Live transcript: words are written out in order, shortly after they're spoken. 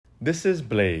This is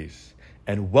Blaze,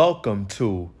 and welcome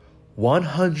to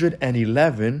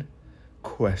 111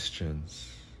 Questions.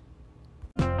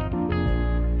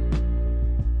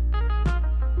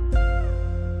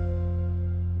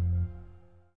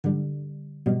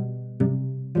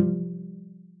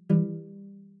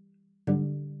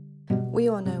 We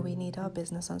all know we need our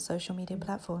business on social media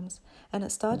platforms, and at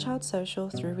StarChild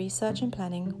Social, through research and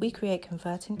planning, we create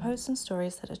converting posts and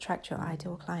stories that attract your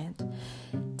ideal client,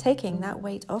 taking that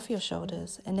weight off your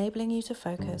shoulders, enabling you to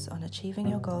focus on achieving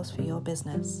your goals for your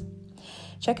business.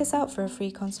 Check us out for a free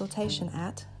consultation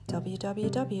at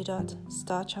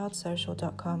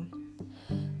www.starchildsocial.com.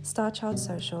 StarChild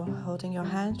Social, holding your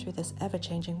hand through this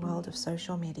ever-changing world of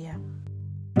social media.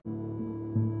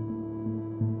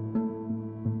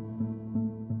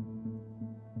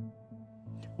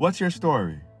 What's your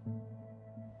story?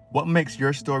 What makes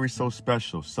your story so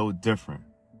special, so different?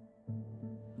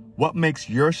 What makes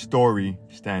your story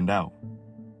stand out?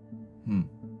 You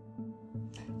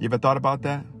ever thought about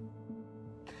that?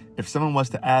 If someone was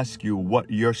to ask you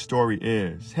what your story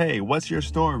is, hey, what's your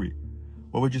story?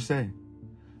 What would you say?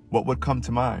 What would come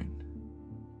to mind?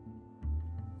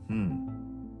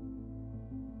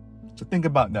 So think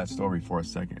about that story for a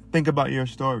second. Think about your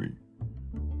story.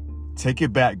 Take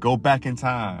it back. Go back in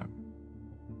time.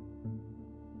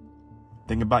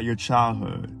 Think about your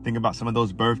childhood. Think about some of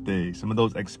those birthdays, some of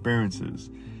those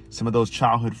experiences, some of those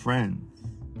childhood friends.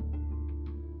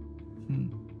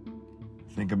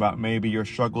 Think about maybe your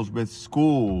struggles with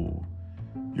school,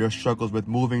 your struggles with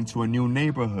moving to a new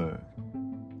neighborhood.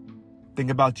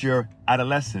 Think about your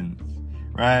adolescence,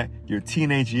 right? Your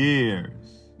teenage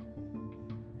years,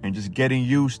 and just getting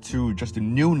used to just the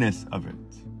newness of it.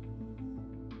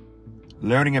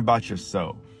 Learning about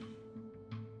yourself,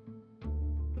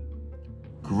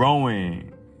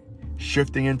 growing,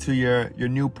 shifting into your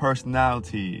new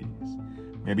personalities.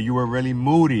 Maybe you were really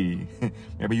moody.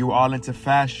 Maybe you were all into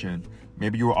fashion.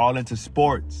 Maybe you were all into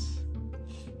sports.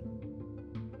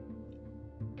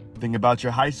 Think about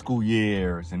your high school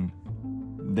years and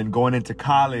then going into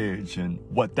college and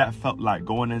what that felt like,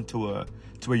 going into a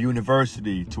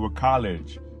university, to a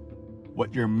college,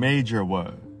 what your major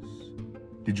was.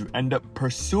 Did you end up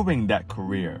pursuing that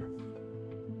career?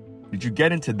 Did you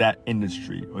get into that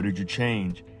industry, or did you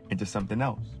change into something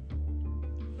else?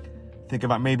 Think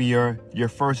about maybe your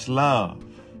first love,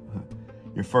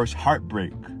 your first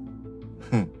heartbreak.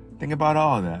 Think about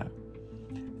all that.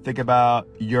 Think about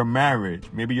your marriage,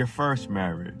 maybe your first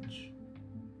marriage.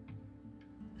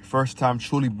 Your first time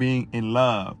truly being in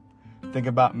love. Think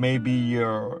about maybe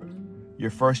your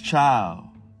first child.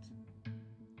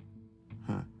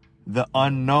 The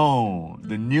unknown,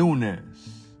 the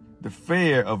newness, the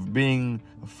fear of being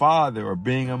a father or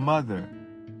being a mother.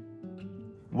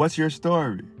 What's your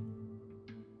story?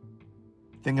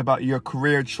 Think about your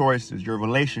career choices, your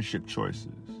relationship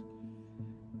choices.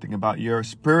 Think about your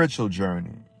spiritual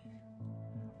journey.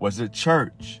 Was it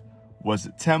church? Was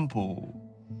it temple?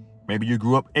 Maybe you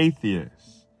grew up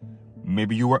atheist.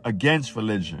 Maybe you were against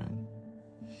religion.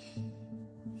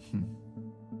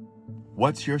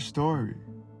 What's your story?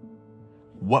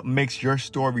 What makes your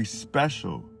story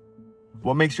special?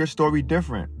 What makes your story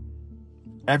different?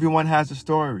 Everyone has a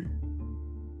story.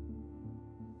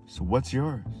 So what's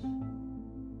yours?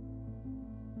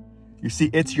 You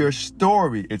see, it's your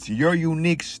story. It's your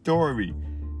unique story.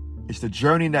 It's the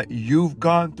journey that you've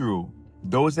gone through.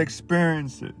 Those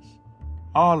experiences.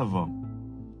 All of them.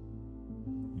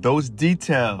 Those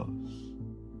details.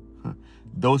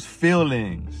 Those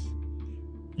feelings.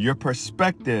 Your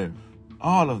perspective.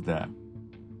 All of that.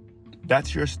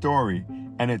 That's your story,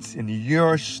 and it's in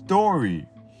your story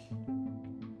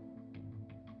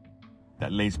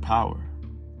that lays power.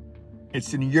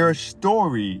 It's in your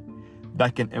story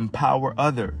that can empower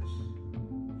others.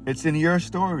 It's in your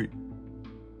story.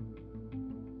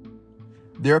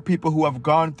 There are people who have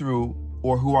gone through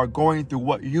or who are going through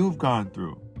what you've gone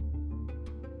through.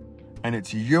 And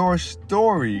it's your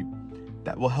story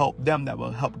that will help them, that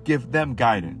will help give them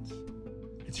guidance.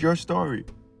 It's your story.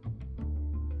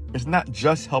 It's not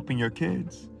just helping your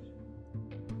kids.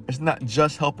 It's not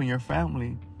just helping your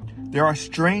family. There are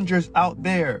strangers out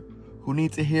there who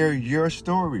need to hear your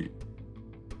story.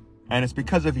 And it's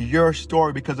because of your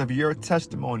story, because of your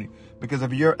testimony, because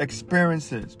of your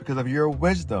experiences, because of your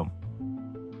wisdom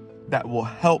that will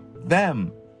help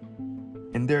them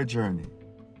in their journey.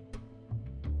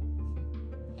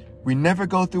 We never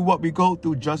go through what we go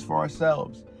through just for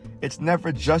ourselves. It's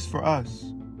never just for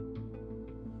us.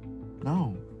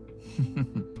 No.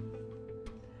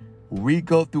 We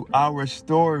go through our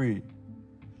story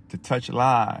to touch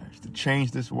lives, to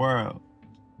change this world.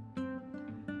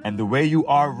 And the way you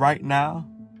are right now,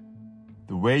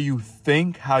 the way you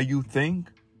think, how you think,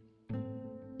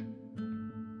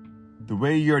 the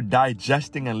way you're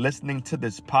digesting and listening to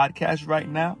this podcast right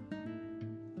now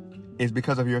is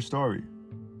because of your story.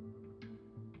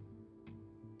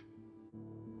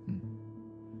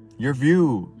 Your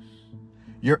views,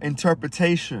 your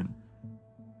interpretation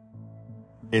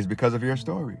is because of your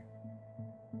story.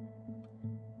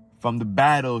 From the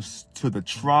battles to the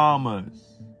traumas,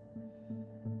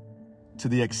 to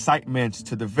the excitements,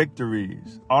 to the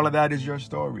victories, all of that is your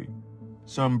story.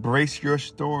 So embrace your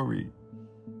story.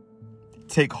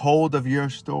 Take hold of your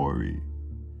story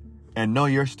and know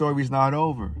your story's not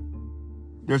over.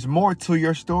 There's more to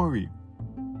your story.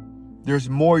 There's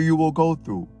more you will go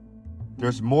through.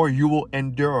 There's more you will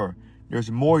endure.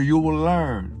 There's more you will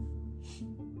learn.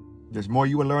 There's more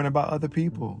you will learn about other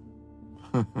people.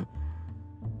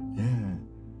 Yeah.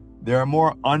 There are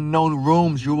more unknown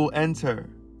rooms you will enter.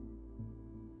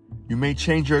 You may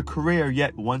change your career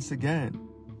yet once again.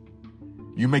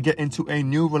 You may get into a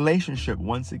new relationship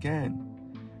once again.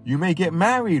 You may get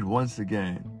married once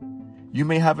again. You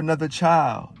may have another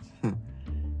child.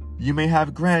 You may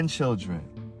have grandchildren.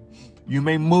 You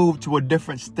may move to a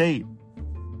different state.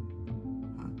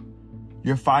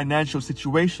 Your financial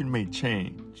situation may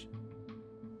change.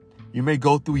 You may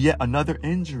go through yet another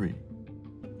injury.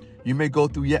 You may go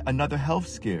through yet another health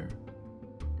scare.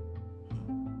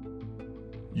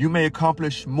 You may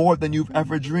accomplish more than you've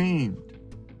ever dreamed.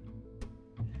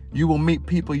 You will meet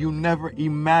people you never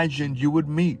imagined you would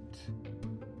meet.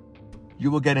 You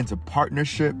will get into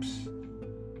partnerships.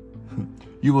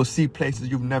 You will see places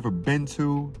you've never been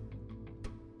to.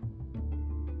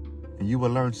 And you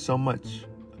will learn so much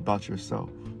about yourself.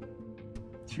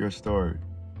 It's your story.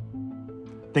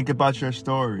 Think about your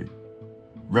story.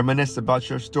 Reminisce about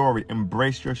your story.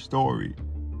 Embrace your story.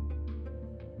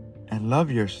 And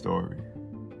love your story.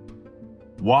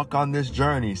 Walk on this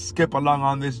journey. Skip along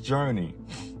on this journey.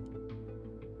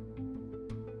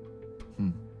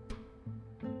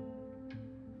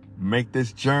 Make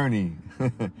this journey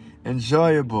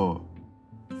enjoyable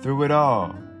through it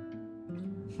all.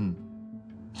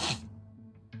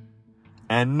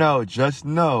 And just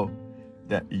know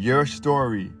that your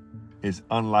story is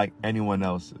unlike anyone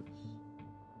else's.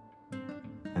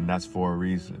 And that's for a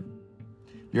reason.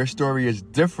 Your story is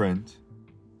different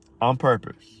on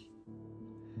purpose.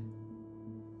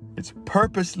 It's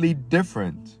purposely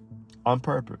different on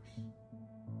purpose.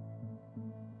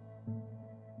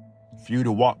 For you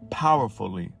to walk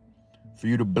powerfully, for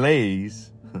you to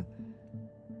blaze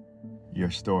your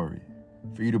story,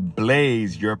 for you to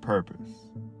blaze your purpose.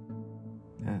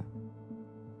 Yeah.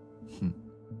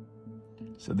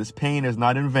 So this pain is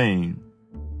not in vain.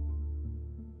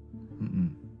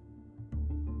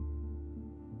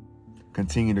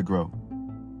 Continue to grow.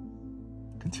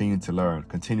 Continue to learn.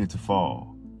 Continue to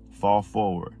fall. Fall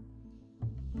forward.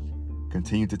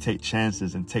 Continue to take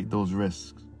chances and take those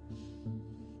risks.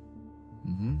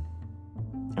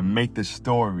 And make this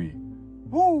story,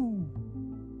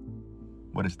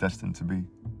 what it's destined to be.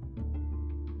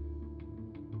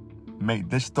 Make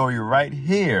this story right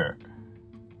here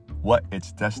what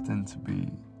it's destined to be.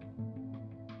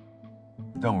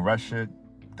 Don't rush it.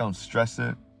 Don't stress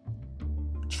it.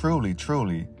 Truly,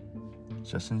 truly,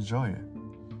 just enjoy it.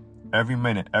 Every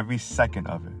minute, every second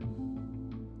of it.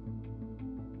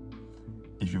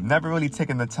 If you've never really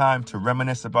taken the time to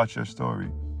reminisce about your story,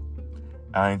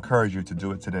 I encourage you to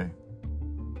do it today.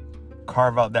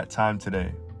 Carve out that time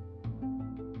today.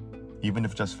 Even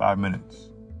if just 5 minutes.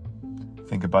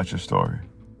 Think about your story.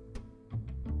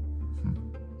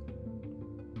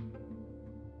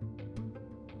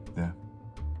 Yeah.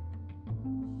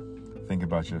 Think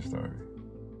about your story.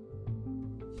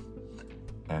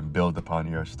 And build upon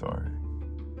your story.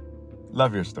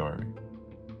 Love your story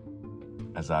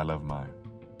as I love mine.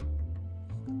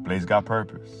 Blaze got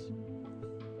purpose.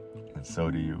 And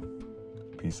so do you.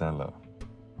 Peace and love.